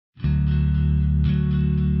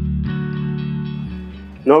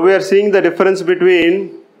Now we are seeing the difference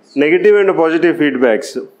between negative and positive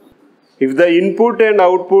feedbacks. If the input and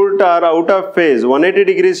output are out of phase,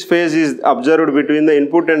 180 degrees phase is observed between the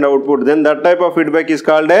input and output, then that type of feedback is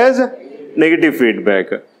called as negative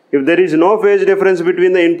feedback. If there is no phase difference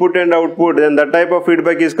between the input and output, then that type of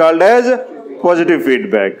feedback is called as positive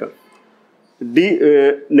feedback.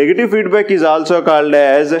 Negative feedback is also called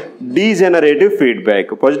as degenerative feedback.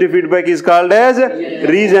 Positive feedback is called as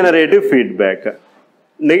regenerative feedback.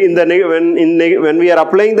 When we are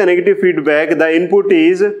applying the negative feedback, the input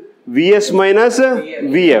is Vs minus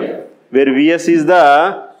Vf, where Vs is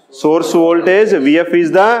the source voltage, Vf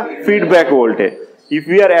is the feedback voltage. If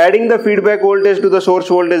we are adding the feedback voltage to the source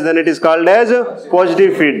voltage, then it is called as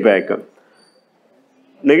positive feedback.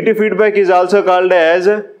 Negative feedback is also called as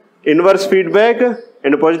inverse feedback,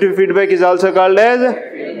 and positive feedback is also called as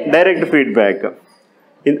direct feedback.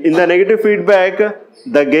 In the negative feedback,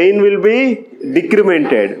 the gain will be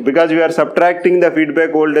decremented because we are subtracting the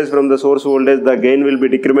feedback voltage from the source voltage. The gain will be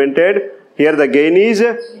decremented. Here the gain is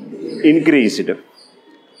increased.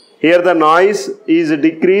 Here the noise is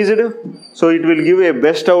decreased, so it will give a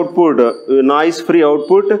best output, noise free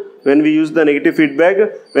output when we use the negative feedback.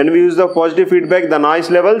 When we use the positive feedback, the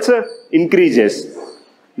noise levels increases,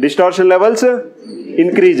 distortion levels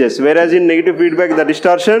increases, whereas in negative feedback the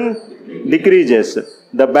distortion decreases.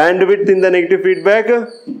 The bandwidth in the negative feedback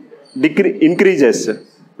increases,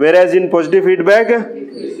 whereas in positive feedback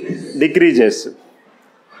decreases.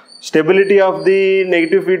 Stability of the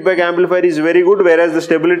negative feedback amplifier is very good, whereas the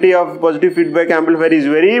stability of positive feedback amplifier is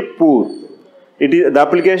very poor. The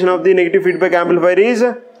application of the negative feedback amplifier is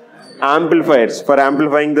amplifiers for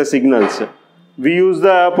amplifying the signals. We use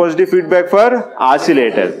the positive feedback for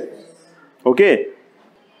oscillators. Okay.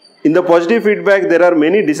 In the positive feedback, there are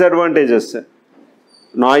many disadvantages.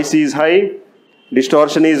 Noise is high,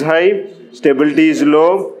 distortion is high, stability is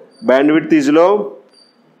low, bandwidth is low,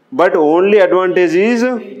 but only advantage is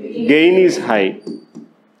gain is high.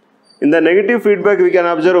 In the negative feedback, we can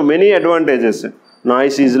observe many advantages.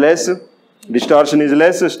 Noise is less, distortion is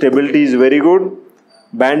less, stability is very good,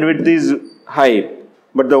 bandwidth is high,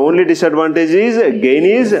 but the only disadvantage is gain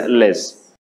is less.